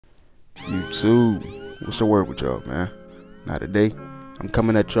YouTube, what's the word with y'all, man? Now today, I'm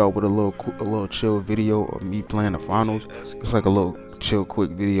coming at y'all with a little chill video of me playing the finals. It's like a little chill,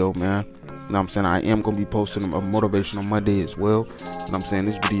 quick video, man. You know what I'm saying? I am gonna be posting a motivational Monday as well. You know what I'm saying?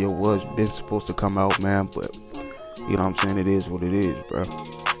 This video been supposed to come out, man, but you know what I'm saying? It is what it is, bro.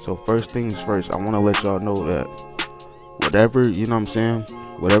 So first things first, I want to let y'all know that whatever, you know what I'm saying?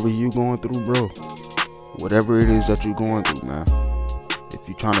 Whatever you going through, bro. Whatever it is that you're going through, man. If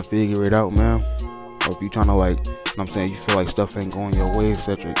you're trying to figure it out, man, or if you're trying to, like, you know what I'm saying, you feel like stuff ain't going your way,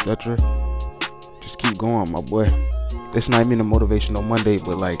 etc., etc., just keep going, my boy. This not even a motivational Monday,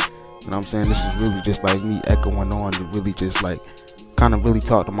 but, like, you know what I'm saying, this is really just like me echoing on to really just, like, kind of really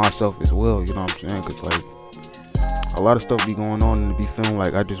talk to myself as well, you know what I'm saying, because, like, a lot of stuff be going on and be feeling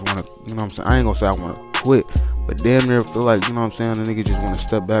like I just want to, you know what I'm saying, I ain't gonna say I want to quit, but damn near feel like, you know what I'm saying, the nigga just want to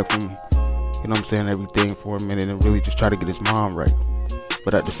step back from, you know what I'm saying, everything for a minute and really just try to get his mind right.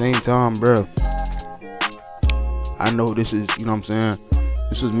 But at the same time, bro, I know this is, you know what I'm saying,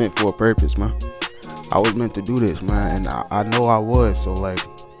 this was meant for a purpose, man. I was meant to do this, man, and I know I was. So, like,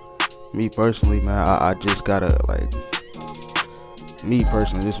 me personally, man, I just gotta, like, me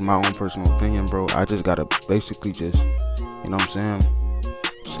personally, this is my own personal opinion, bro, I just gotta basically just, you know what I'm saying,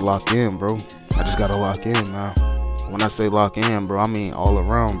 just lock in, bro. I just gotta lock in, man. When I say lock in, bro, I mean all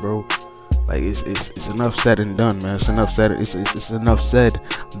around, bro. Like, it's enough said and done, man. It's enough said. It's enough said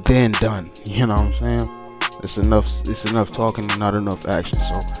than done. You know what I'm saying? It's enough talking and not enough action.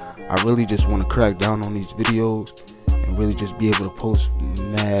 So I really just want to crack down on these videos and really just be able to post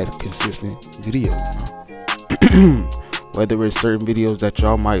mad consistent videos, man. Whether it's certain videos that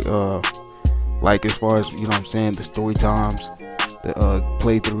y'all might like, as far as, you know what I'm saying, the story times, the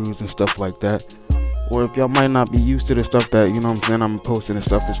playthroughs and stuff like that. Or if y'all might not be used to the stuff that, you know what I'm saying, I'm posting and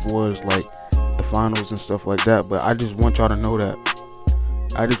stuff as far as, like, the finals and stuff like that. But I just want y'all to know that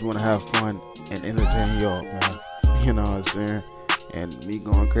I just want to have fun and entertain y'all, man. You know what I'm saying? And me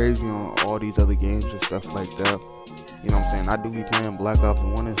going crazy on all these other games and stuff like that. You know what I'm saying? I do be playing Black Ops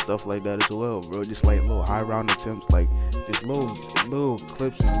 1 and stuff like that as well, bro. Just like little high round attempts, like just little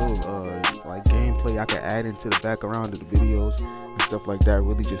clips and little like gameplay I can add into the background of the videos and stuff like that.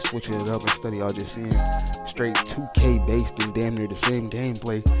 Really just switching it up instead of y'all just seeing straight 2K based and damn near the same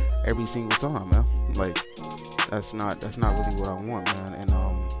gameplay every single time, man. Like, that's not really what I want, man. And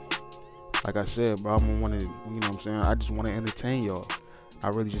like I said, bro, I'm one of, you know what I'm saying, I just want to entertain y'all. I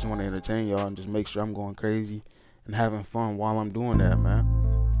really just want to entertain y'all and just make sure I'm going crazy and having fun while I'm doing that, man.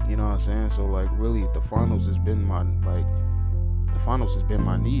 You know what I'm saying? So, like, really, the finals has been my, like,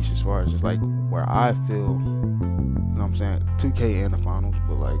 niche as far as just, like, where I feel, you know what I'm saying, 2K and the finals,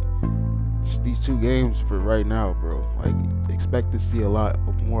 but, like, just these two games for right now, bro. Like, expect to see a lot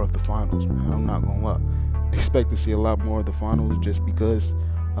more of the finals, man. I'm not gonna lie. Expect to see a lot more of the finals just because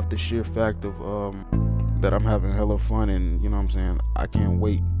of the sheer fact of that I'm having hella fun, and, you know what I'm saying, I can't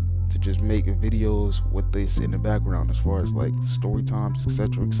wait to just make videos with this in the background as far as, like, story times,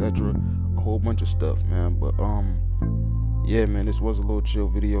 etc., etc., a whole bunch of stuff, man. But yeah, man, this was a little chill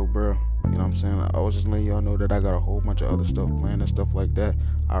video, bro. You know what I'm saying? I was just letting y'all know that I got a whole bunch of other stuff planned and stuff like that.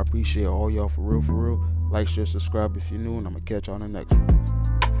 I appreciate all y'all for real, for real. Like, share, subscribe if you're new, and I'm gonna catch y'all on the next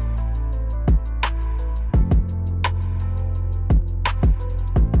one.